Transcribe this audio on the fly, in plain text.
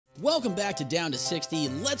Welcome back to Down to 60.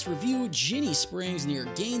 Let's review Ginnie Springs near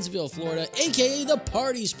Gainesville, Florida, aka the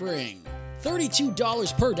Party Spring.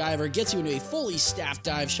 $32 per diver gets you into a fully staffed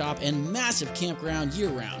dive shop and massive campground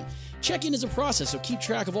year-round. Check-in is a process, so keep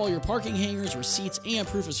track of all your parking hangers, receipts, and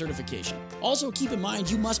proof of certification. Also, keep in mind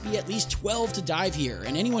you must be at least 12 to dive here,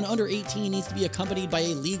 and anyone under 18 needs to be accompanied by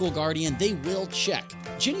a legal guardian. They will check.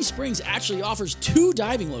 Ginnie Springs actually offers 2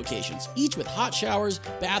 diving locations, each with hot showers,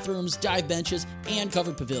 bathrooms, dive benches, and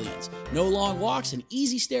covered pavilions. No long walks and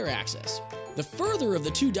easy stair access. The further of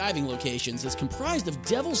the 2 diving locations is comprised of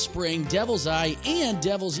Devil's Spring, Devil's Eye, and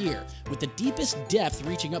Devil's Ear, with the deepest depth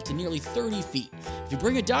reaching up to nearly 30 feet. If you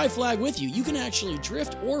bring a dive flag with you, you can actually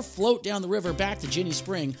drift or float down the river back to Ginnie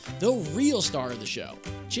Spring, the real star of the show.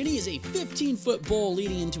 Ginnie is a 15-foot bowl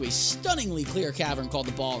leading into a stunningly clear cavern called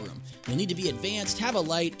the Ballroom. You'll need to be advanced, have a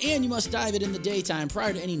light, and you must dive it in the daytime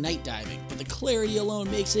prior to any night diving, but the clarity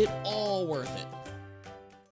alone makes it all worth it.